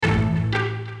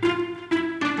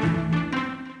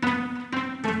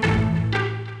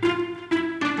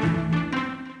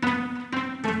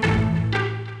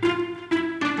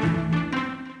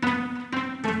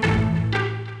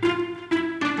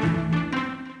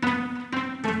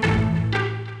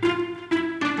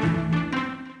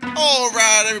All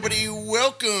right, everybody,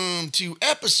 welcome to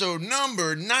episode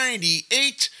number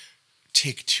 98,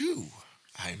 take two,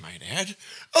 I might add,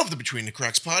 of the Between the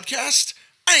Cracks podcast.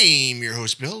 I'm your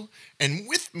host, Bill, and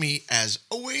with me, as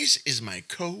always, is my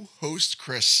co-host,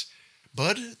 Chris.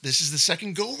 Bud, this is the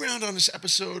second go-round on this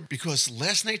episode because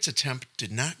last night's attempt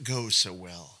did not go so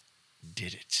well,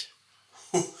 did it?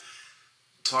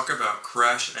 Talk about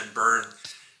crash and burn.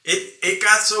 It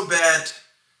got so bad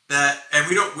that, and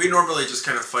we normally just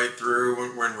kind of fight through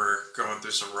when we're going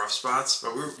through some rough spots,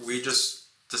 but we just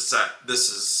said this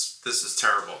is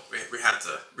terrible. We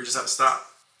just had to stop.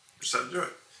 We just had to do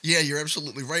it. Yeah, you're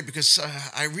absolutely right, because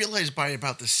I realized by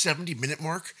about the 70-minute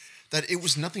mark that it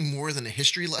was nothing more than a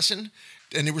history lesson,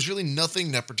 and it was really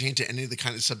nothing that pertained to any of the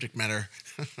kind of subject matter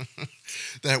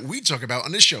that we talk about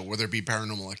on this show, whether it be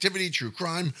paranormal activity, true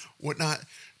crime, whatnot.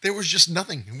 There was just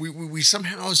nothing. We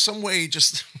somehow, some way,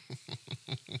 just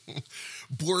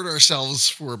bored ourselves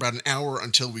for about an hour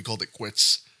until we called it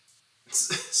quits.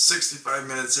 65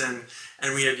 minutes in,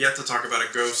 and we had yet to talk about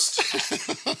a ghost.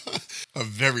 A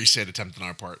very sad attempt on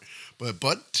our part.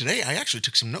 But today I actually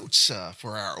took some notes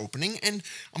for our opening, and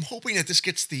I'm hoping that this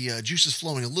gets the juices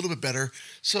flowing a little bit better.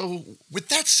 So with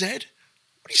that said,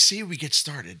 what do you say we get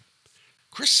started?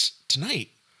 Chris, tonight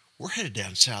we're headed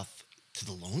down south to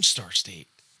the Lone Star State,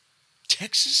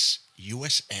 Texas,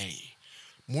 USA.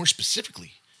 More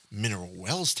specifically, Mineral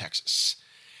Wells, Texas.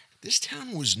 This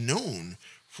town was known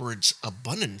for its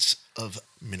abundance of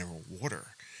mineral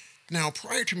water. Now,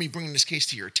 prior to me bringing this case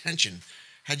to your attention,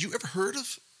 had you ever heard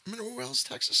of Mineral Wells,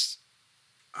 Texas?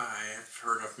 I've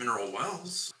heard of Mineral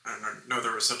Wells. I didn't know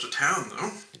there was such a town,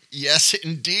 though. Yes,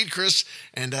 indeed, Chris.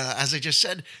 And as I just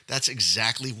said, that's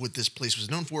exactly what this place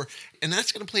was known for. And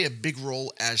that's going to play a big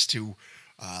role as to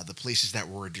the places that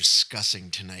we're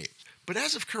discussing tonight. But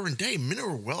as of current day,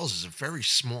 Mineral Wells is a very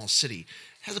small city.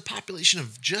 It has a population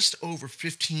of just over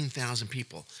 15,000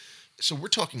 people. So we're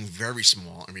talking very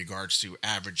small in regards to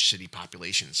average city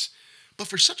populations. But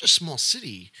for such a small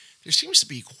city, there seems to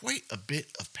be quite a bit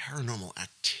of paranormal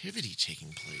activity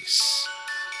taking place.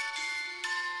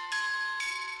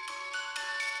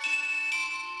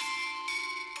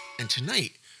 And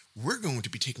tonight, we're going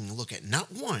to be taking a look at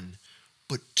not one,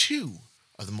 but two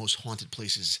of the most haunted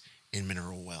places in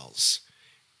Mineral Wells.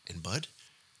 And Bud,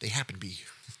 they happen to be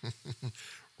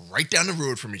right down the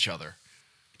road from each other.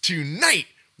 Tonight,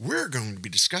 we're going to be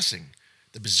discussing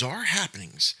the bizarre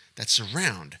happenings that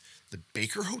surround the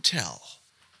Baker Hotel.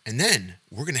 And then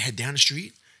we're going to head down the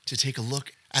street to take a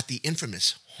look at the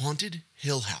infamous Haunted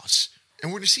Hill House. And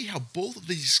we're going to see how both of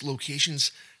these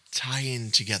locations tie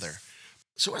in together.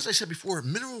 So as I said before,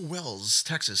 Mineral Wells,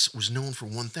 Texas was known for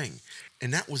one thing,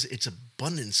 and that was its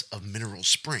abundance of mineral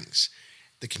springs.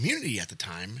 The community at the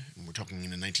time, and we're talking in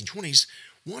the 1920s,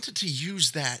 wanted to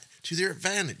use that to their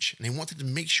advantage, and they wanted to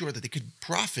make sure that they could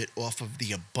profit off of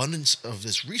the abundance of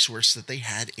this resource that they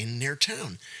had in their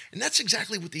town. And that's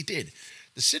exactly what they did.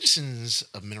 The citizens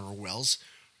of Mineral Wells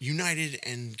united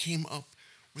and came up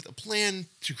with a plan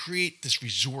to create this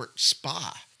resort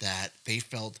spa that they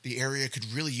felt the area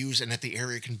could really use and that the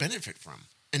area can benefit from.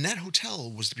 And that hotel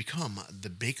was to become the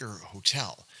Baker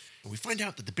Hotel. And we find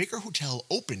out that the Baker Hotel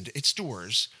opened its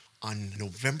doors on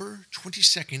November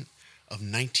 22nd of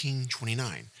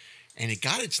 1929. And it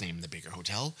got its name, the Baker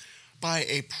Hotel, by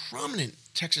a prominent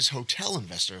Texas hotel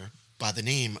investor by the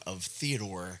name of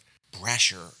Theodore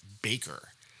Brasher Baker.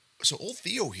 So old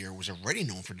Theo here was already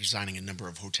known for designing a number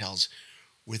of hotels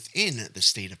within the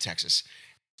state of Texas.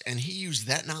 And he used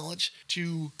that knowledge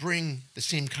to bring the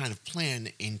same kind of plan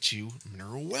into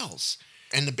Mineral Wells.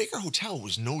 And the Baker Hotel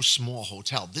was no small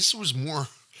hotel. This was more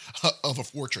of a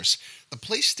fortress. The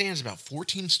place stands about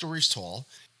 14 stories tall.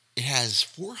 It has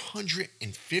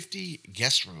 450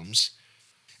 guest rooms.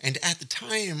 And at the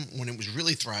time when it was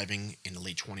really thriving in the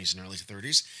late 20s and early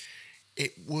 30s,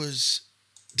 it was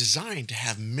designed to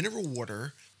have mineral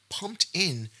water pumped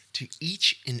in to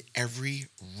each and every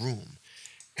room.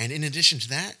 And in addition to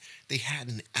that, they had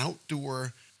an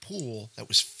outdoor pool that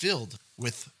was filled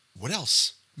with what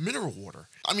else? Mineral water.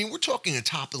 I mean, we're talking a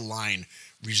top-of-the-line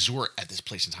resort at this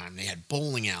place in time. They had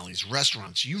bowling alleys,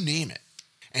 restaurants, you name it.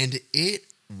 And it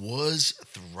was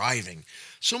thriving.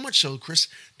 So much so, Chris,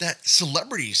 that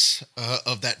celebrities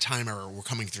of that time era were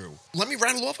coming through. Let me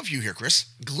rattle off a few here, Chris.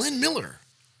 Glenn Miller,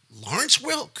 Lawrence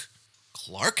Welk,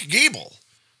 Clark Gable,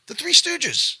 the Three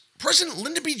Stooges. President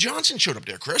Lyndon B. Johnson showed up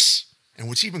there, Chris. And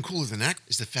what's even cooler than that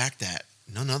is the fact that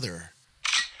none other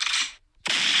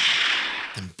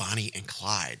than Bonnie and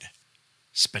Clyde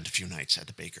spent a few nights at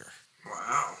the Baker.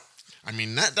 Wow. I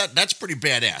mean, that's pretty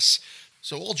badass.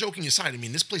 So all joking aside, I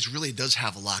mean, this place really does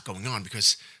have a lot going on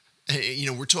because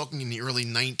We're talking in the early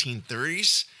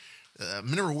 1930s.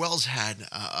 Mineral Wells had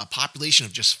a population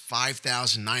of just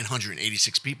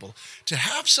 5,986 people. To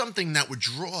have something that would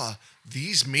draw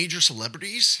these major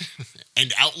celebrities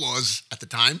and outlaws at the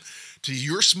time to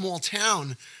your small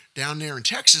town down there in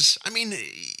Texas, I mean,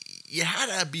 you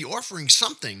had to be offering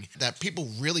something that people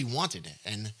really wanted.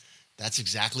 And that's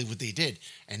exactly what they did.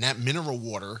 And that mineral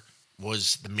water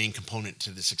was the main component to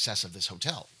the success of this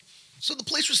hotel. So the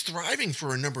place was thriving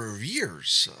for a number of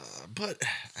years, but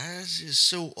as is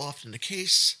so often the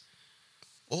case,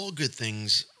 all good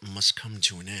things must come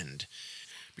to an end.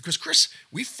 Because, Chris,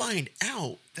 we find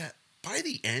out that by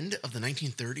the end of the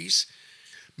 1930s,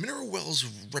 Mineral Wells'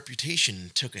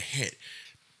 reputation took a hit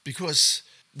because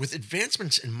with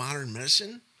advancements in modern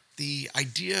medicine, the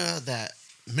idea that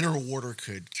mineral water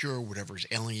could cure whatever's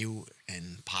ailing you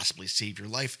and possibly save your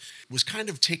life was kind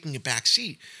of taking a back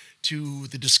seat to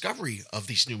the discovery of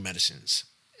these new medicines.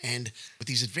 And with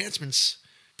these advancements,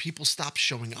 people stopped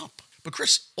showing up. But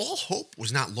Chris, all hope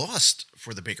was not lost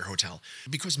for the Baker Hotel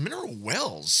because Mineral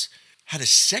Wells had a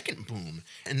second boom,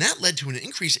 and that led to an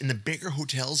increase in the Baker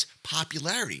Hotel's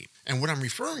popularity. And what I'm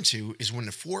referring to is when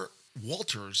the Fort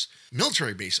Walters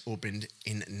military base opened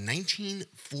in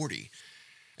 1940.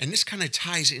 And this kind of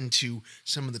ties into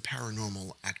some of the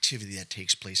paranormal activity that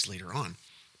takes place later on.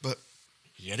 But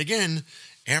yet again,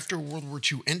 after World War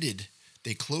II ended,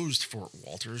 they closed Fort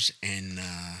Walters, and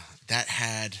that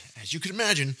had, as you can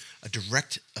imagine, a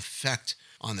direct effect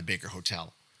on the Baker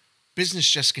Hotel. Business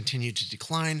just continued to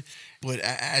decline, but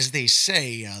as they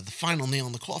say, the final nail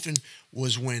in the coffin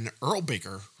was when Earl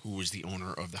Baker, who was the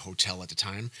owner of the hotel at the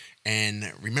time,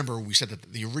 and remember we said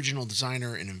that the original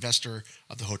designer and investor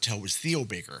of the hotel was Theo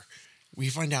Baker. We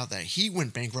find out that he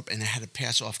went bankrupt and had to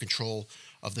pass off control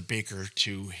of the Baker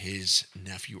to his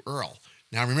nephew Earl.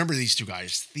 Now remember these two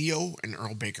guys, Theo and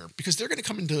Earl Baker, because they're going to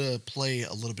come into play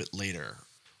a little bit later,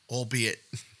 albeit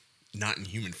not in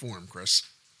human form, Chris.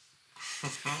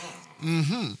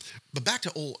 But back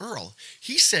to old Earl.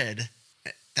 He said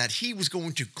that he was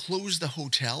going to close the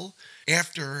hotel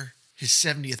after his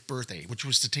 70th birthday, which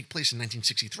was to take place in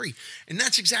 1963. And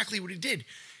that's exactly what he did.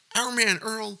 Our man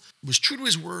Earl was true to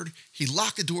his word. He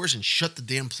locked the doors and shut the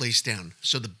damn place down.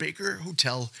 So the Baker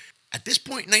Hotel, at this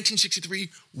point in 1963,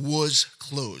 was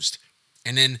closed.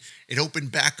 And then it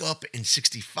opened back up in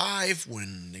 65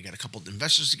 when they got a couple of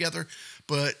investors together,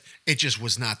 but it just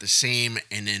was not the same.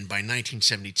 And then by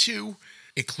 1972,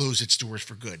 it closed its doors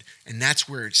for good. And that's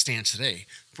where it stands today.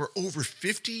 For over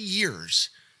 50 years,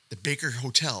 the Baker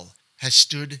Hotel has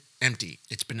stood empty.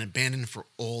 It's been abandoned for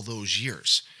all those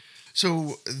years.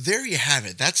 So there you have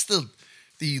it. That's the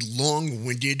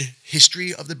long-winded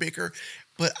history of the Baker.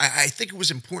 But I think it was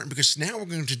important because now we're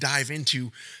going to dive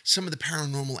into some of the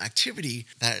paranormal activity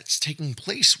that's taking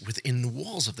place within the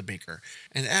walls of the Baker.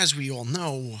 And as we all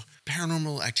know,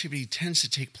 paranormal activity tends to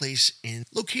take place in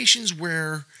locations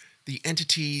where the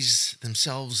entities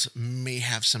themselves may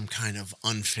have some kind of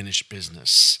unfinished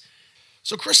business.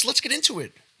 So Chris, let's get into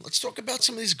it. Let's talk about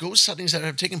some of these ghost sightings that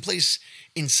have taken place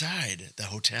inside the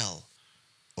Hotel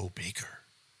O'Baker.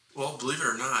 Well, believe it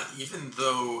or not, even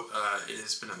though it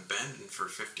has been abandoned for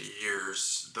 50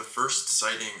 years, the first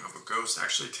sighting of a ghost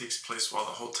actually takes place while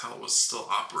the hotel was still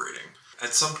operating.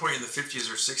 At some point in the 50s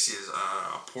or 60s,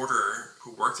 a porter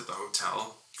who worked at the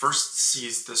hotel first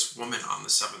sees this woman on the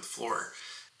 7th floor.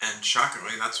 And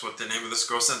shockingly, that's what the name of this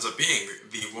ghost ends up being,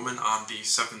 the woman on the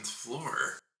 7th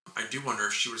floor. I do wonder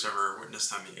if she was ever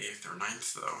witnessed on the 8th or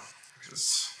 9th, though.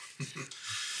 Because...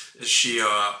 Is she a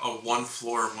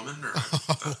one-floor woman? Or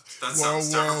that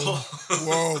sounds terrible.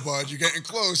 Whoa, bud, you're getting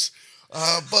close.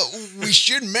 But we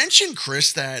should mention,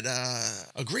 Chris, that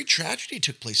a great tragedy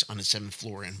took place on the 7th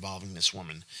floor involving this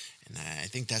woman. And I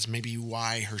think that's maybe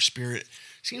why her spirit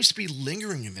seems to be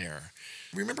lingering there.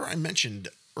 Remember I mentioned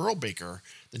Earl Baker,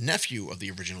 the nephew of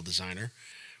the original designer?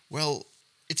 Well,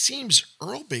 it seems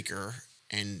Earl Baker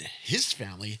and his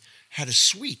family had a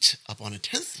suite up on the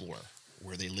 10th floor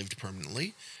where they lived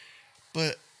permanently.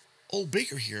 But old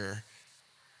Baker here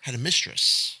had a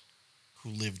mistress who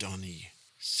lived on the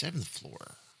 7th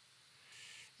floor.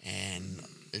 And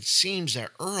it seems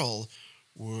that Earl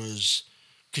was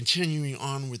continuing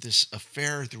on with this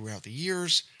affair throughout the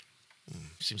years.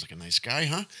 Seems like a nice guy,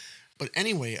 huh? But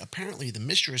anyway, apparently the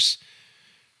mistress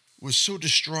was so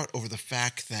distraught over the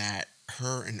fact that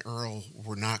her and Earl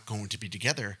were not going to be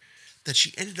together that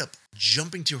she ended up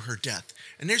jumping to her death.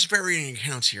 And there's varying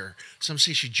accounts here. Some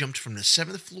say she jumped from the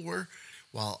 7th floor,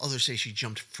 while others say she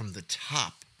jumped from the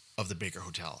top of the Baker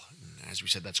Hotel. And as we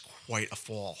said, that's quite a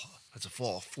fall. That's a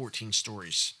fall of 14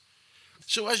 stories.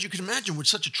 So, as you can imagine, with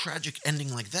such a tragic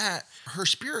ending like that, her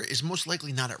spirit is most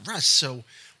likely not at rest. So,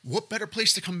 what better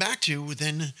place to come back to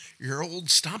than your old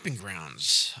stomping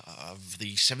grounds of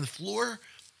the seventh floor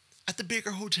at the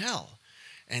Baker Hotel?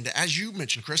 And as you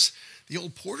mentioned, Chris, the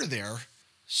old porter there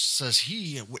says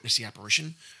he witnessed the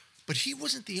apparition, but he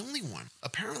wasn't the only one.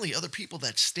 Apparently, other people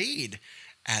that stayed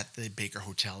at the Baker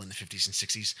Hotel in the 50s and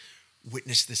 60s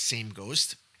witnessed the same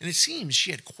ghost. And it seems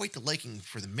she had quite the liking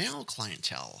for the male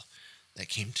clientele that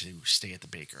came to stay at the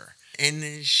Baker.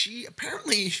 And she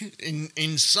apparently,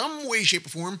 in some way, shape, or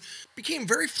form, became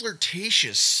very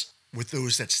flirtatious with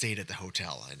those that stayed at the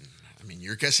hotel. And I mean,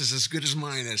 your guess is as good as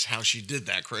mine as how she did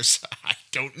that, Chris. I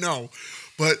don't know.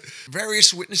 But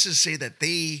various witnesses say that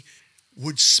they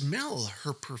would smell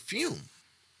her perfume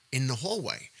in the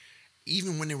hallway,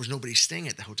 even when there was nobody staying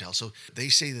at the hotel. So they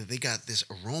say that they got this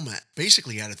aroma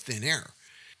basically out of thin air.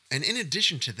 And in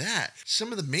addition to that,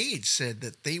 some of the maids said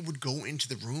that they would go into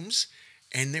the rooms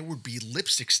and there would be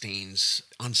lipstick stains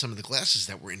on some of the glasses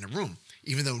that were in the room,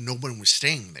 even though no one was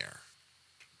staying there.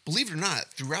 Believe it or not,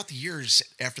 throughout the years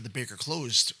after the Baker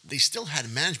closed, they still had a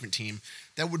management team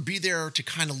that would be there to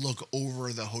kind of look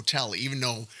over the hotel, even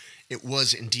though it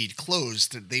was indeed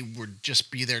closed. They would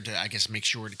just be there to, I guess, make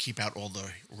sure to keep out all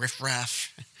the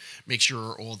riffraff, make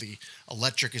sure all the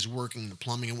electric is working, the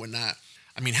plumbing and whatnot.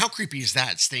 I mean, how creepy is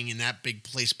that, staying in that big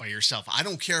place by yourself? I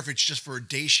don't care if it's just for a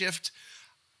day shift.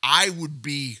 I would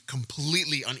be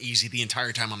completely uneasy the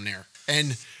entire time I'm there.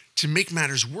 And to make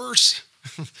matters worse,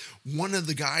 one of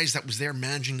the guys that was there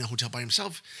managing the hotel by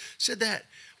himself said that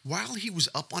while he was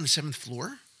up on the seventh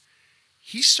floor,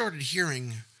 he started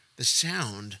hearing the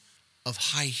sound of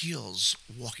high heels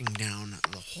walking down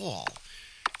the hall.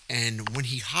 And when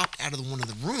he hopped out of one of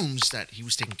the rooms that he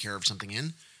was taking care of something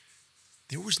in,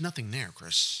 there was nothing there,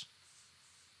 Chris.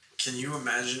 Can you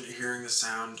imagine hearing the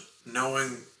sound,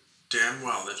 knowing damn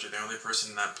well that you're the only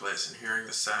person in that place, and hearing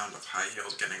the sound of high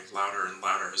heels getting louder and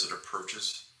louder as it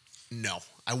approaches? No,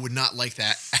 I would not like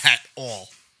that at all.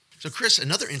 So, Chris,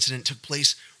 another incident took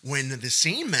place when the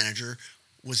same manager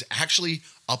was actually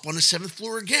up on the seventh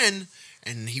floor again,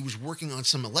 and he was working on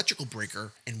some electrical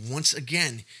breaker, and once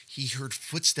again, he heard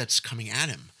footsteps coming at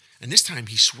him. And this time,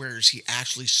 he swears he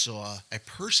actually saw a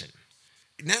person.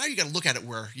 Now you got to look at it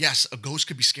where, yes, a ghost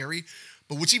could be scary,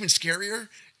 but what's even scarier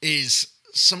is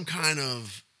some kind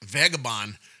of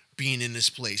vagabond being in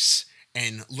this place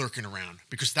and lurking around,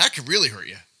 because that could really hurt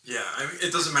you. Yeah, I mean,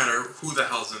 it doesn't matter who the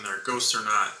hell's in there, ghosts or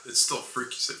not, it still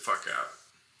freaks the fuck out.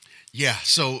 Yeah,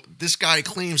 so this guy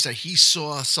claims that he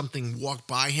saw something walk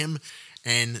by him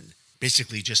and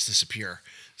basically just disappear.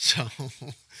 So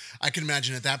I can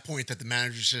imagine at that point that the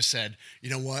manager just said, you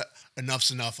know what,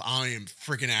 enough's enough, I am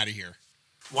freaking out of here.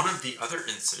 One of the other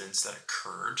incidents that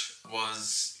occurred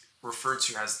was referred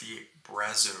to as the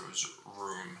Brazos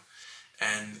Room.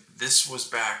 And this was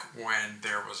back when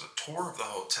there was a tour of the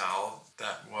hotel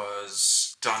that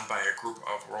was done by a group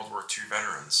of World War II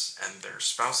veterans and their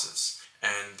spouses.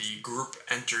 And the group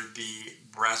entered the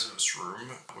Brazos Room,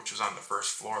 which was on the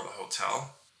first floor of the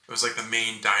hotel. It was like the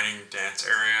main dining dance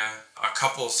area. A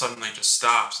couple suddenly just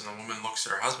stops, and the woman looks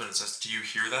at her husband and says, "Do you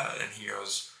hear that?" And he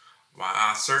goes, "Why,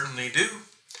 I certainly do."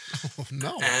 Oh,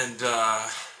 no. And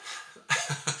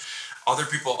other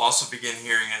people also begin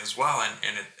hearing it as well,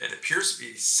 and it appears to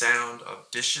be sound of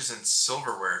dishes and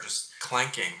silverware just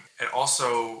clanking. It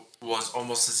also was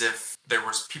almost as if there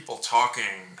was people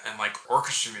talking and like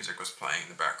orchestra music was playing in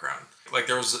the background. Like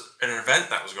there was an event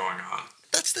that was going on.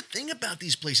 That's the thing about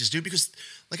these places, dude, because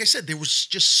like I said, there was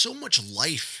just so much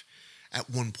life at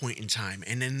one point in time.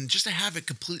 And then just to have it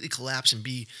completely collapse and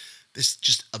be this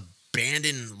just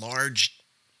abandoned large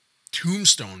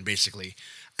tombstone, basically.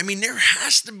 I mean, there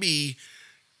has to be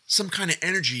some kind of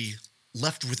energy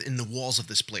left within the walls of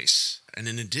this place. And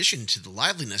in addition to the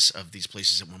liveliness of these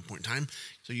places at one point in time,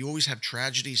 so you always have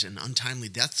tragedies and untimely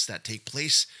deaths that take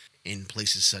place in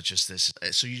places such as this.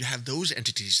 So you have those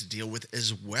entities to deal with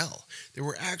as well. There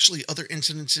were actually other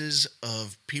incidences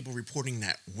of people reporting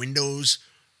that windows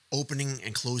opening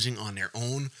and closing on their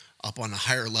own up on the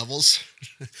higher levels.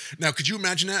 Now, could you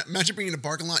imagine that? Imagine being in a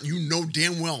parking lot and you know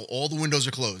damn well all the windows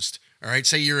are closed. All right,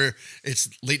 say it's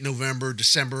late November,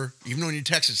 December, even though in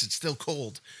Texas it's still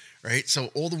cold, right? So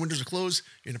all the windows are closed,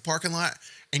 you're in a parking lot,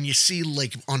 and you see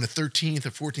like on the 13th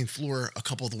or 14th floor, a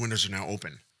couple of the windows are now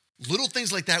open. Little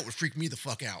things like that would freak me the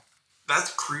fuck out.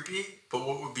 That's creepy, but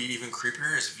what would be even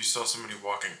creepier is if you saw somebody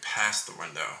walking past the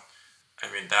window.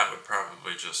 I mean, that would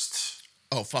probably just...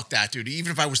 Oh, fuck that, dude.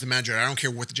 Even if I was the manager, I don't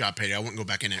care what the job paid, I wouldn't go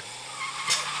back in it.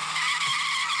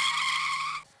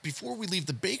 Before we leave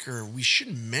the Baker, we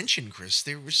should mention, Chris,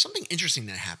 there was something interesting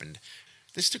that happened.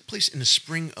 This took place in the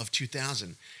spring of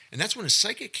 2000, and that's when a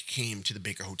psychic came to the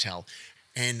Baker Hotel,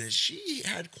 and she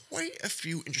had quite a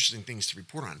few interesting things to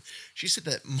report on. She said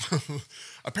that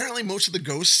apparently most of the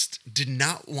ghosts did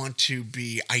not want to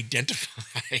be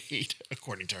identified,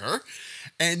 according to her,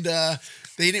 and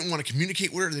they didn't want to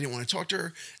communicate with her, they didn't want to talk to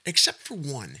her, except for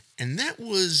one, and that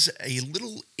was a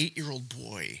little 8-year-old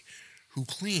boy who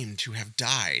claimed to have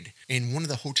died in one of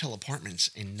the hotel apartments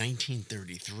in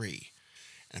 1933.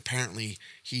 And apparently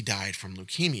he died from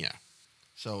leukemia.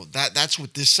 So that's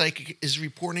what this psychic is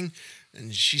reporting.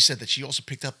 And she said that she also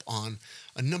picked up on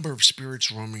a number of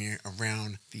spirits roaming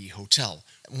around the hotel.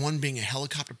 One being a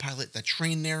helicopter pilot that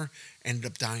trained there, ended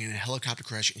up dying in a helicopter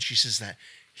crash. And she says that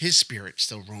his spirit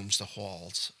still roams the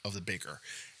halls of the Baker.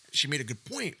 She made a good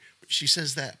point. She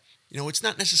says that, it's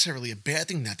not necessarily a bad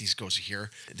thing that these ghosts are here.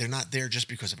 They're not there just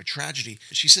because of a tragedy.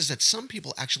 She says that some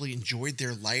people actually enjoyed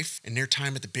their life and their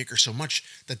time at the Baker so much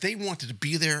that they wanted to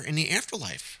be there in the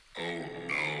afterlife. Oh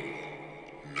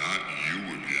no, not you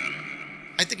again.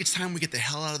 I think it's time we get the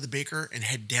hell out of the Baker and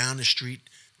head down the street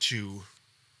to...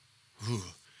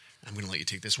 I'm going to let you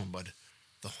take this one, bud.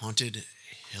 The Haunted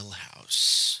Hill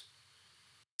House.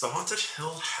 The Haunted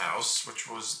Hill House, which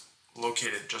was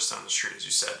located just down the street, as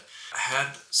you said, had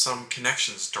some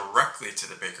connections directly to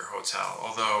the Baker Hotel.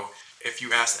 Although, if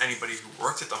you asked anybody who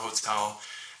worked at the hotel,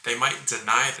 they might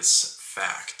deny this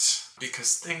fact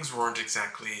because things weren't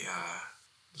exactly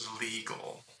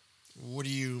legal. What do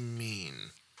you mean?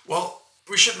 Well,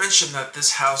 we should mention that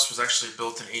this house was actually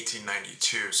built in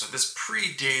 1892, so this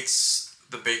predates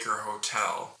the Baker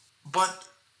Hotel. But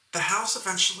the house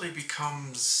eventually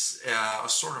becomes a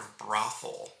sort of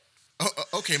brothel.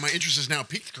 Oh, okay, my interest is now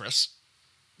piqued, Chris.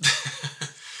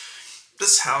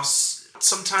 This house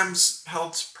sometimes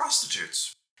held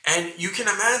prostitutes. And you can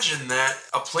imagine that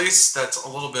a place that's a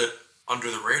little bit under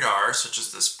the radar, such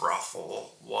as this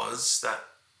brothel was, that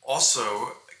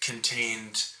also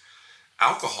contained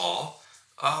alcohol.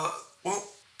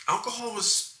 Alcohol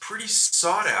was pretty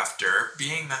sought after,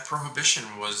 being that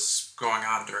prohibition was going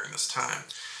on during this time.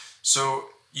 So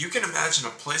you can imagine a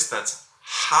place that's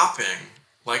hopping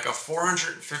like a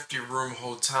 450-room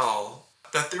hotel,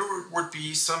 that there would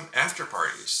be some after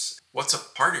parties. What's a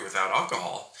party without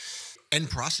alcohol? And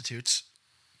prostitutes.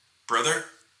 Brother,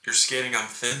 you're skating on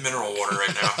thin mineral water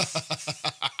right now.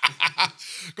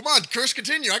 Come on, Chris,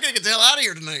 continue. I gotta get the hell out of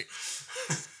here tonight.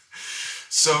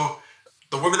 So,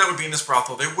 the women that would be in this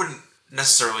brothel, they wouldn't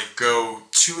necessarily go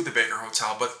to the Baker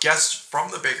Hotel, but guests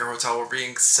from the Baker Hotel were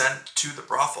being sent to the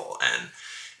brothel. And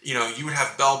you would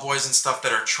have bellboys and stuff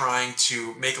that are trying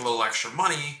to make a little extra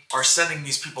money, are sending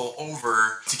these people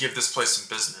over to give this place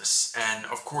some business. And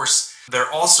of course,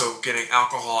 they're also getting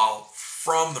alcohol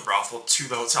from the brothel to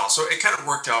the hotel. So it kind of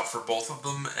worked out for both of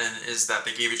them, and is that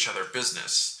they gave each other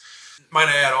business. Might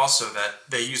I add also that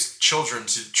they used children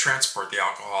to transport the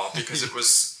alcohol because it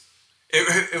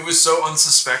was so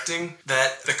unsuspecting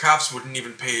that the cops wouldn't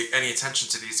even pay any attention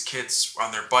to these kids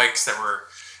on their bikes that were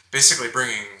basically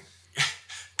bringing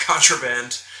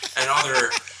contraband and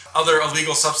other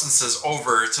illegal substances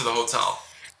over to the hotel.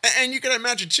 And you can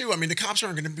imagine too, I mean, the cops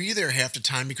aren't going to be there half the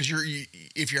time because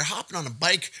if you're hopping on a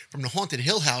bike from the Haunted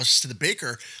Hill House to the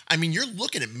Baker, I mean, you're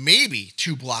looking at maybe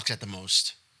 2 blocks at the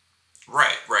most.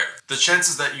 Right. The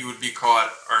chances that you would be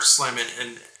caught are slim,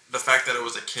 and the fact that it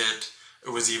was a kid, it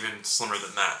was even slimmer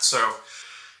than that. So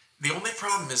the only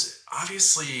problem is,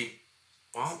 obviously,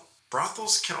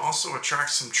 brothels can also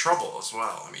attract some trouble as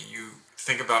well. I mean, you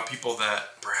think about people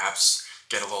that perhaps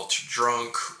get a little too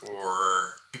drunk,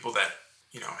 or people that,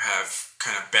 have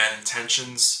kind of bad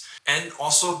intentions. And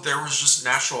also there was just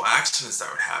natural accidents that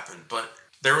would happen. But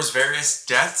there was various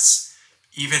deaths,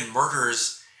 even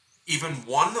murders. Even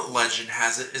one legend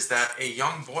has it is that a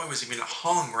young boy was even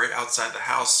hung right outside the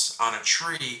house on a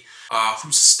tree,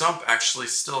 whose stump actually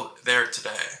still there today.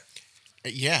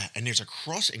 Yeah, and there's a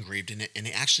cross engraved in it, and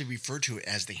they actually refer to it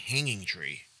as the hanging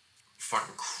tree.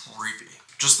 Fucking creepy.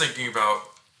 Just thinking about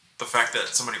the fact that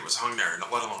somebody was hung there,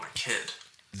 let alone a kid.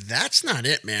 That's not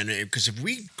it, man, because if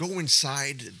we go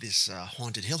inside this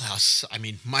Haunted Hill House, I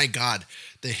mean, my God,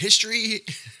 the history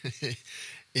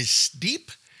is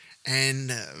deep and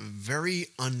very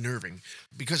unnerving.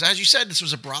 Because as you said, this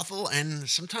was a brothel, and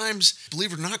sometimes,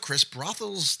 believe it or not, Chris,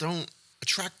 brothels don't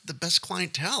attract the best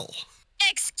clientele.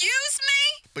 Excuse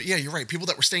me? But yeah, you're right. People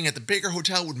that were staying at the Baker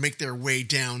Hotel would make their way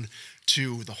down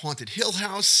to the Haunted Hill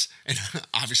House, and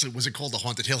obviously it wasn't called the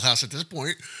Haunted Hill House at this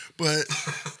point, but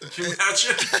Could you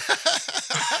imagine?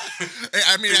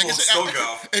 I mean, I People guess still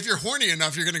go. if you're horny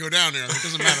enough, you're going to go down there. It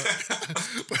doesn't matter.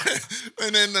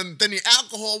 And then the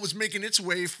alcohol was making its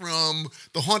way from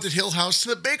the Haunted Hill House to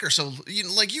the Baker. So,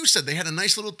 like you said, they had a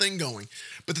nice little thing going.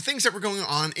 But the things that were going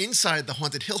on inside the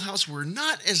Haunted Hill House were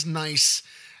not as nice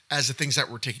as the things that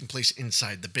were taking place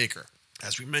inside the Baker.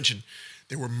 As we mentioned,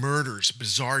 there were murders,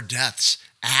 bizarre deaths,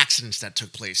 accidents that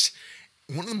took place.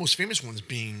 One of the most famous ones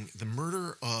being the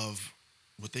murder of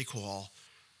what they call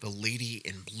the Lady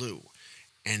in Blue.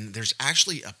 And there's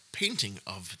actually a painting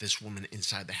of this woman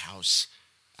inside the house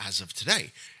as of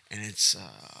today. And it's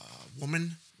a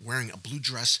woman wearing a blue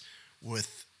dress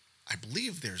with, I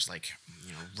believe there's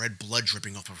red blood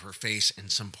dripping off of her face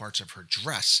and some parts of her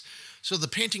dress. So the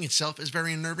painting itself is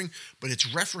very unnerving, but it's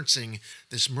referencing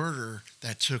this murder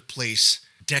that took place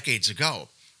decades ago.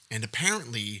 And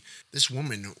apparently this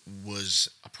woman was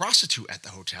a prostitute at the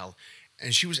hotel,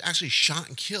 and she was actually shot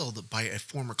and killed by a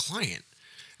former client.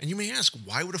 And you may ask,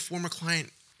 why would a former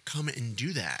client come and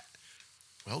do that?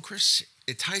 Well, Chris,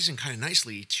 it ties in kind of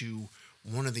nicely to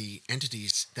one of the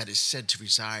entities that is said to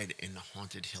reside in the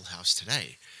Haunted Hill House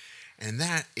today. And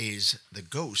that is the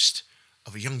ghost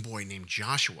of a young boy named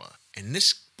Joshua. And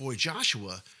this boy,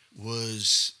 Joshua,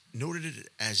 was noted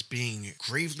as being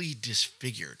gravely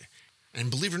disfigured. And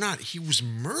believe it or not, he was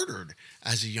murdered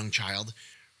as a young child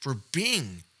for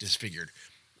being disfigured.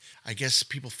 I guess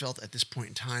people felt at this point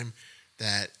in time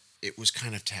that it was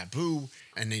kind of taboo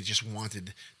and they just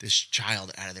wanted this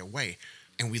child out of their way.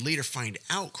 And we later find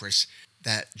out, Chris,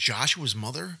 that Joshua's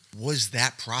mother was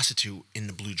that prostitute in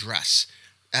the blue dress.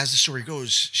 As the story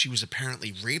goes, she was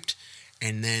apparently raped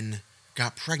and then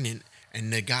got pregnant,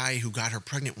 and the guy who got her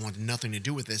pregnant wanted nothing to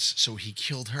do with this, so he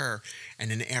killed her, and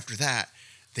then after that,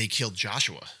 they killed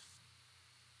Joshua.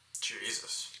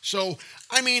 Jesus. So,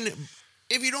 I mean,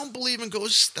 if you don't believe in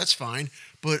ghosts, that's fine.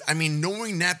 But, I mean,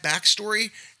 knowing that backstory,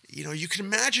 you can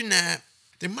imagine that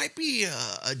there might be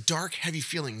a dark, heavy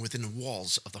feeling within the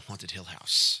walls of the Haunted Hill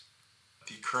House.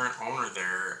 The current owner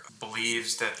there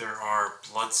believes that there are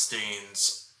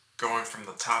bloodstains going from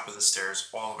the top of the stairs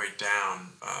all the way down.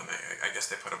 I guess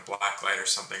they put a black light or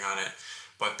something on it.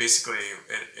 But basically,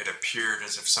 it appeared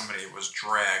as if somebody was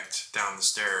dragged down the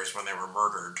stairs when they were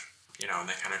murdered, and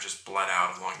they kind of just bled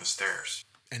out along the stairs.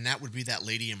 And that would be that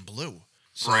lady in blue.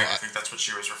 So, right, I think that's what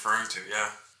she was referring to, yeah.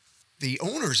 The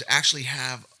owners actually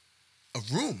have a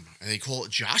room, and they call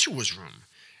it Joshua's room.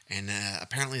 And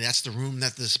apparently that's the room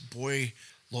that this boy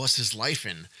lost his life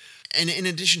in. And in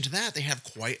addition to that, they have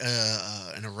quite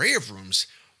an array of rooms.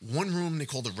 One room they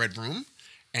call the Red Room,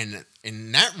 and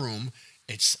in that room,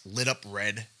 it's lit up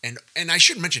red. And I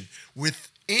should mention,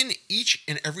 within each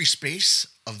and every space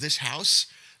of this house,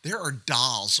 there are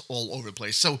dolls all over the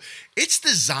place. So it's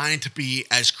designed to be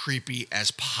as creepy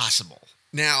as possible.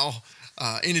 Now,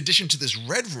 in addition to this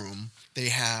Red Room, they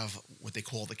have what they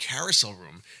call the Carousel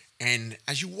Room. And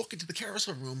as you walk into the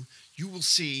Carousel Room, you will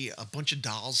see a bunch of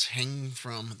dolls hanging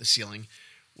from the ceiling,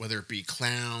 whether it be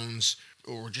clowns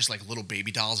or just like little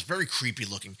baby dolls, very creepy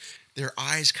looking. Their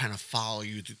eyes kind of follow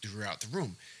you throughout the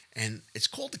room. And it's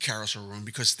called the Carousel Room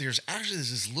because there's actually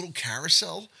this little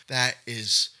carousel that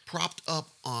is propped up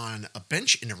on a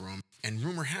bench in the room. And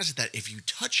rumor has it that if you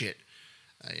touch it,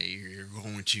 you're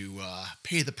going to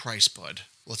pay the price, bud.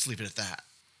 Let's leave it at that.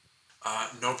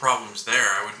 No problems there.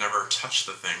 I would never touch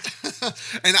the thing.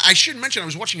 And I should mention, I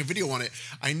was watching a video on it.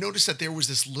 I noticed that there was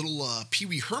this little Pee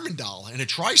Wee Herman doll and a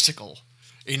tricycle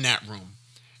in that room.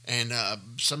 And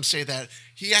some say that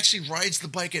he actually rides the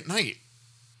bike at night.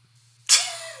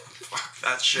 Fuck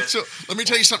that shit. So let me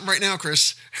tell you something right now,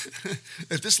 Chris.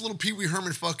 If this little Pee Wee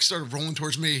Herman fuck started rolling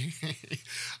towards me,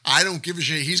 I don't give a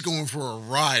shit. He's going for a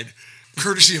ride,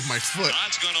 courtesy of my foot.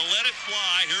 God's going to let it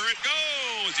fly. Here it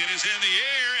goes. It is in the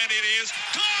air, and it is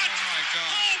caught.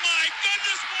 Oh, my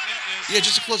goodness. What it is. Yeah,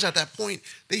 just to close out that point,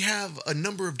 they have a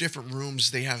number of different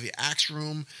rooms. They have the axe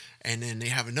room, and then they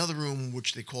have another room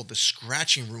which they call the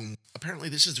scratching room. Apparently,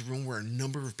 this is the room where a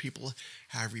number of people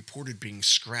have reported being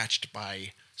scratched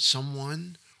by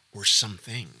someone or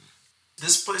something.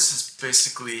 This place is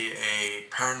basically a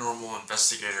paranormal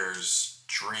investigator's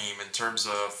dream in terms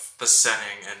of the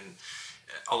setting, and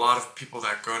a lot of people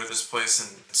that go to this place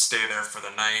and stay there for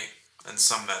the night, and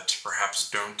some that perhaps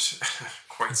don't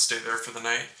quite stay there for the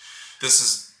night. This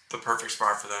is the perfect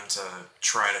spot for them to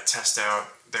try to test out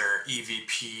their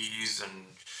EVPs and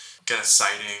get a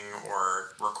sighting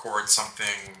or record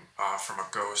something from a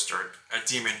ghost or a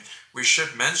demon. We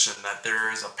should mention that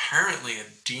there is apparently a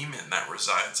demon that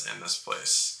resides in this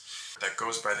place that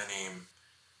goes by the name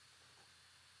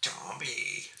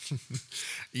Toby.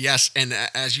 Yes, and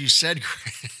as you said,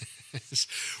 Chris,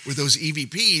 with those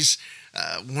EVPs,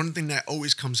 one thing that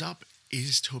always comes up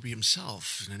is Toby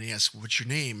himself. And then he asks, "What's your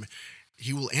name?"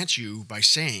 He will answer you by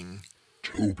saying,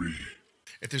 Toby.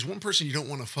 if there's one person you don't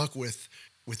want to fuck with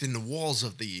within the walls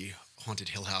of the Haunted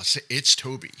Hill House, it's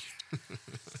Toby.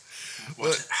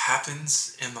 What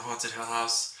happens in the Haunted Hill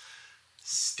House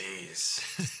stays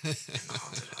in the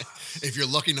Haunted Hill House. If you're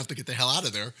lucky enough to get the hell out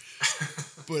of there.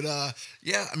 But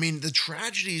yeah, I mean, the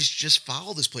tragedies just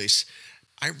follow this place.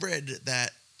 I read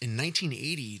that in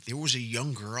 1980, there was a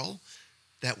young girl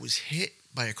that was hit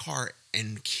by a car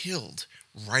and killed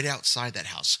right outside that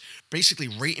house. Basically,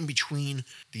 right in between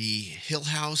the Hill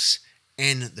House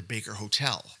and the Baker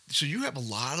Hotel. So you have a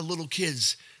lot of little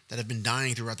kids that have been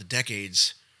dying throughout the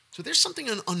decades. So there's something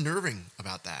unnerving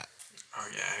about that. Oh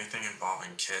yeah, anything involving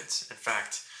kids. In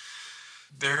fact,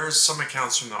 there's some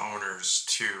accounts from the owners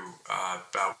too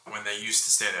about when they used to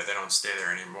stay there. They don't stay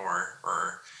there anymore,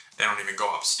 or they don't even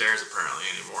go upstairs apparently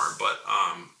anymore. But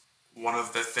one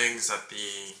of the things that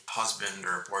the husband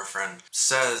or boyfriend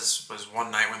says was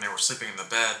one night when they were sleeping in the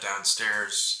bed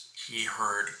downstairs, he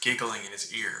heard giggling in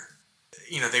his ear.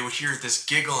 You know, they would hear this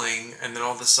giggling, and then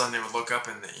all of a sudden they would look up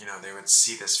and, you know, they would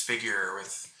see this figure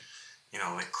with, you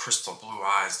know, like crystal blue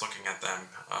eyes looking at them.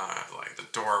 Like the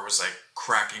door was like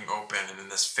cracking open, and then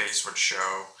this face would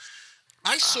show.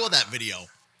 I saw that video,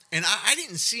 and I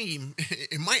didn't see him.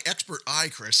 In my expert eye,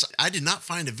 Chris, I did not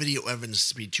find the video evidence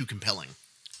to be too compelling.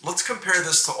 Let's compare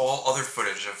this to all other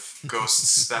footage of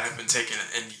ghosts that have been taken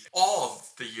in all of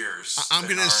the years. I'm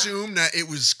going to assume that it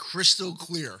was crystal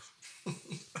clear.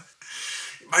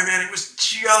 My man, it was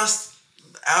just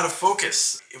out of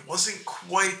focus. It wasn't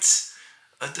quite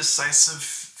a decisive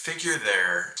figure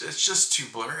there. It's just too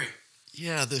blurry.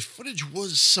 Yeah, the footage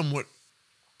was somewhat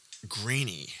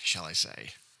grainy, shall I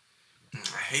say.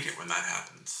 I hate it when that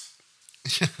happens.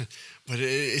 But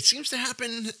it seems to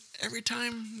happen every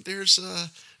time there's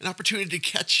an opportunity to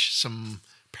catch some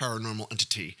paranormal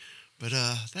entity. But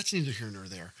that's neither here nor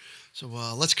there. So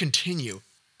let's continue.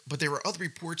 But there were other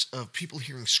reports of people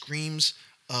hearing screams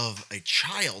of a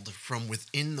child from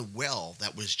within the well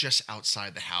that was just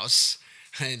outside the house.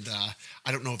 And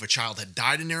I don't know if a child had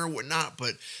died in there or whatnot,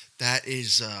 but that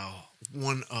is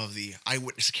one of the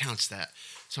eyewitness accounts that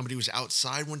somebody was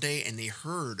outside one day and they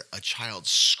heard a child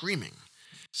screaming.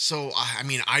 So, I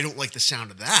mean, I don't like the sound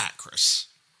of that, Chris.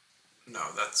 No,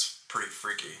 that's pretty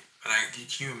freaky. And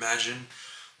can you imagine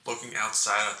looking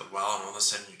outside at the well and all of a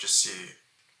sudden you just see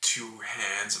two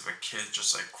hands of a kid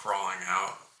just like crawling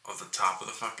out of the top of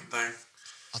the fucking thing?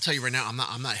 I'll tell you right now, I'm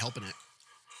not helping it.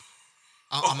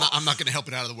 I'm not going to help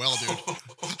it out of the well, dude.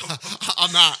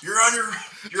 I'm not. You're on your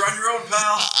own,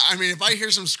 pal. I mean, if I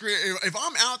hear some scream, if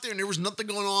I'm out there and there was nothing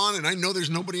going on, and I know there's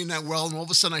nobody in that well, and all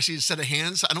of a sudden I see a set of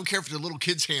hands, I don't care if they're little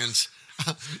kids' hands.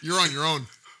 You're on your own.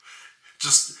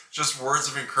 Just words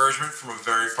of encouragement from a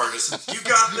very far distance. You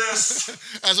got this.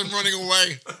 As I'm running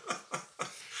away.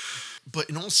 But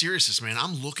in all seriousness, man,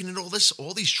 I'm looking at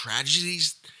all these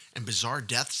tragedies and bizarre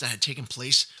deaths that had taken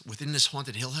place within this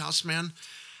haunted Hill House, man.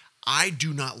 I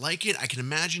do not like it. I can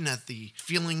imagine that the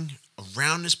feeling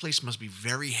around this place must be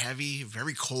very heavy,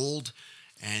 very cold,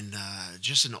 and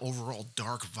just an overall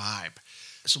dark vibe.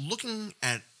 So looking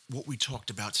at what we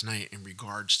talked about tonight in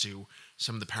regards to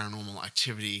some of the paranormal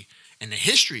activity and the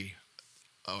history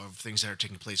of things that are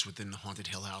taking place within the Haunted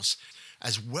Hill House,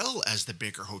 as well as the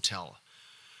Baker Hotel,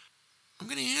 I'm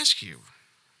going to ask you,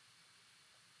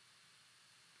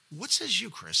 what says you,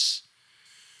 Chris?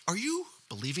 Are you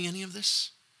believing any of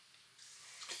this?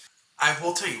 I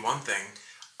will tell you one thing.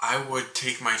 I would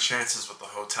take my chances with the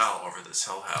hotel over this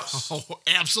Hill House. Oh,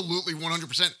 absolutely,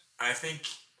 100%. I think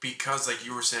because, like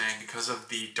you were saying, because of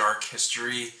the dark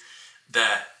history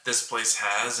that this place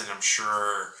has, and I'm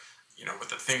sure, you know, with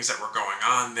the things that were going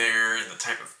on there, and the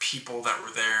type of people that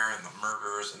were there, and the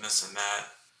murders, and this and that,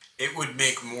 it would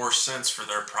make more sense for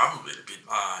there probably to be,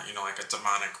 you know, like a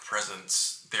demonic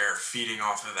presence there feeding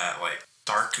off of that, like,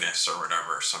 darkness or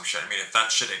whatever, some shit. I mean, if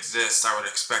that shit exists, I would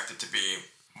expect it to be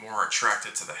more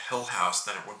attracted to the Hill House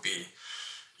than it would be,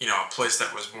 you know, a place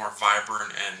that was more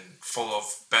vibrant and full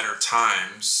of better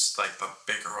times, like the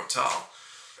Baker Hotel.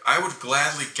 I would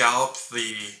gladly gallop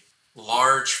the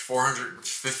large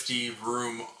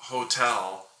 450-room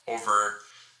hotel over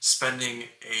spending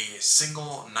a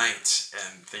single night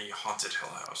in the Haunted Hill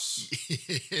House.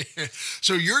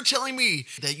 So you're telling me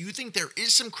that you think there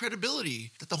is some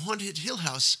credibility that the Haunted Hill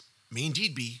House may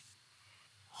indeed be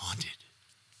haunted?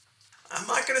 I'm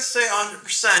not going to say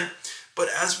 100%, but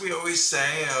as we always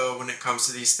say when it comes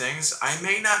to these things, I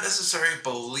may not necessarily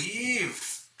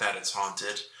believe that it's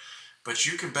haunted, but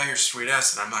you can bet your sweet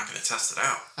ass that I'm not going to test it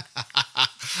out.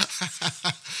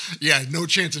 Yeah, no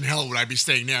chance in hell would I be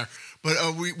staying there.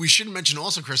 But we should mention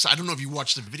also, Chris, I don't know if you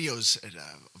watched the videos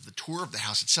of the tour of the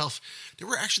house itself. There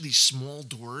were actually these small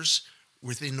doors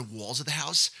within the walls of the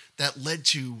house that led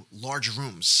to large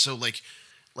rooms. So like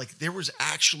there was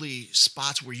actually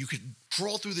spots where you could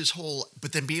crawl through this hole,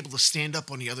 but then be able to stand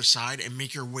up on the other side and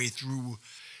make your way through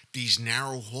these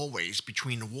narrow hallways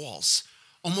between the walls.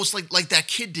 Almost like that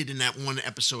kid did in that one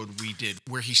episode we did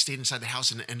where he stayed inside the house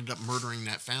and ended up murdering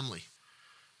that family.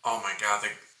 Oh my God,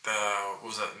 what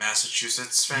was that,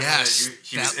 Massachusetts family? Yes.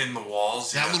 He was in the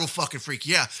walls. That little fucking freak,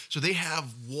 yeah. So they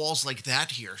have walls like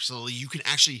that here. So you can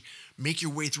actually make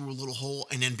your way through a little hole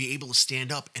and then be able to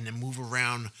stand up and then move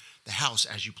around the house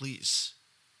as you please.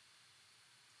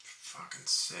 Fucking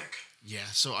sick. Yeah,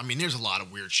 so I mean, there's a lot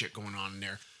of weird shit going on in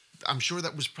there. I'm sure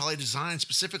that was probably designed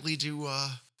specifically to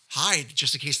hide,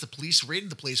 just in case the police raided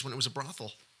the place when it was a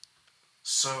brothel.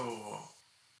 So,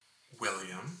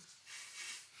 William,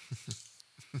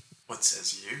 what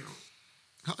says you?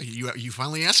 Oh, you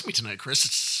finally asked me tonight, Chris.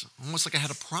 It's almost like I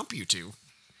had to prompt you to.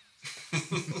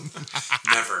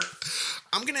 Never.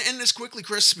 I'm going to end this quickly,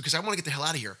 Chris, because I want to get the hell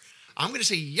out of here. I'm going to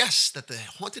say yes, that the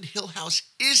Haunted Hill House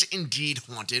is indeed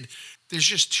haunted. There's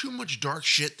just too much dark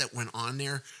shit that went on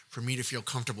there for me to feel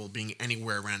comfortable being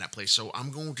anywhere around that place. So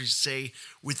I'm going to say,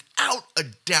 without a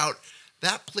doubt,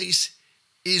 that place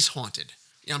is haunted.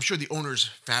 Yeah, I'm sure the owners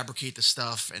fabricate the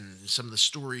stuff, and some of the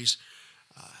stories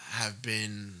have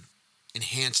been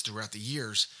enhanced throughout the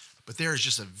years. But there is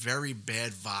just a very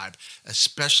bad vibe,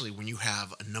 especially when you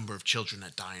have a number of children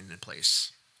that die in the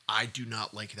place. I do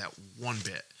not like that one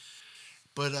bit.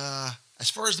 But as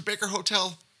far as the Baker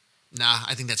Hotel, nah,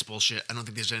 I think that's bullshit. I don't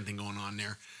think there's anything going on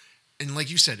there. And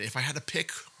like you said, if I had to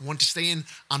pick one to stay in,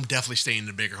 I'm definitely staying in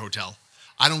the Baker Hotel.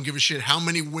 I don't give a shit how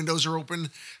many windows are open,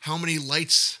 how many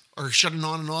lights are shutting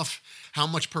on and off, how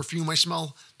much perfume I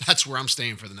smell. That's where I'm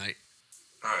staying for the night.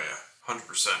 Oh yeah,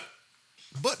 100%.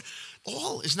 But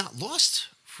all is not lost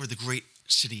for the great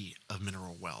city of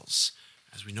Mineral Wells.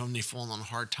 As we know, they've fallen on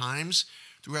hard times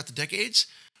throughout the decades.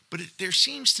 But there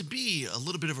seems to be a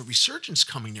little bit of a resurgence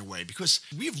coming their way, because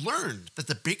we've learned that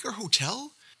the Baker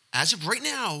Hotel, as of right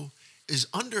now, is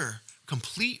under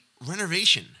complete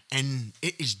renovation, and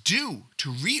it is due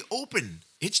to reopen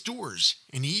its doors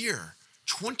in the year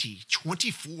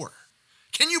 2024.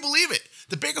 Can you believe it?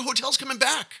 The Baker Hotel's coming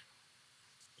back.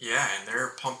 Yeah, and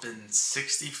they're pumping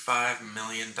 $65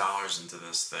 million into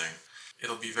this thing.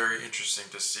 It'll be very interesting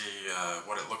to see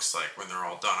what it looks like when they're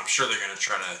all done. I'm sure they're going to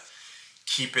try to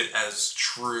keep it as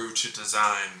true to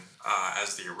design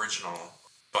as the original,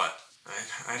 but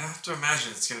I'd have to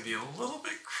imagine it's going to be a little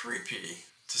bit creepy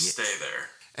to stay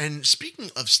there. And speaking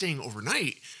of staying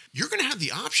overnight, you're going to have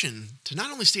the option to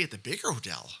not only stay at the Baker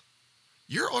Hotel,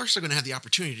 you're also going to have the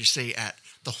opportunity to stay at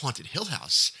the Haunted Hill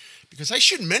House. Because I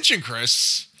should mention,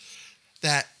 Chris,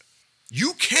 that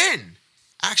you can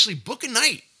actually book a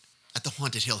night at the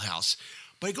Haunted Hill House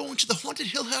by going to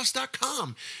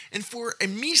thehauntedhillhouse.com, and for a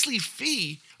measly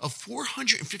fee of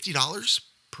 $450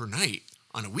 per night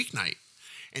on a weeknight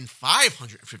and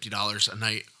 $550 a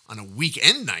night on a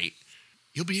weekend night,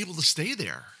 you'll be able to stay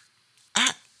there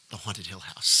at the Haunted Hill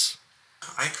House.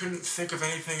 I couldn't think of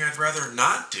anything I'd rather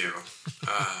not do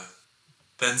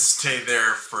than stay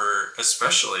there for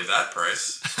especially that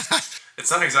price.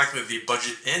 It's not exactly the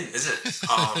budget inn, is it?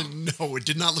 No, it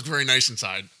did not look very nice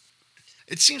inside.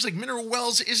 It seems like Mineral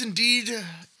Wells is indeed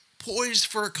poised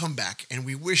for a comeback, and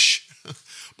we wish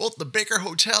both the Baker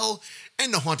Hotel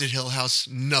and the Haunted Hill House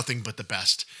nothing but the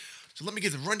best. So let me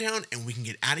give the rundown, and we can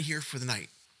get out of here for the night.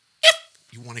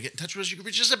 If you want to get in touch with us, you can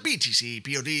reach us at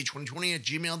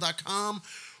btcpod2020@gmail.com,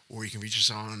 or you can reach us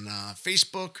on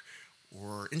Facebook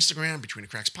or Instagram, Between the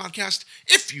Cracks Podcast.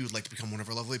 If you'd like to become one of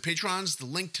our lovely patrons, the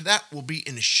link to that will be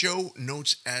in the show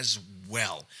notes as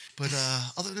well. But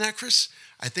other than that, Chris,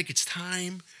 I think it's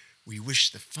time we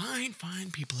wish the fine,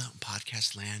 fine people out in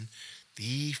podcast land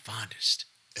the fondest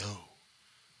of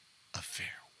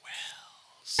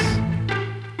farewells.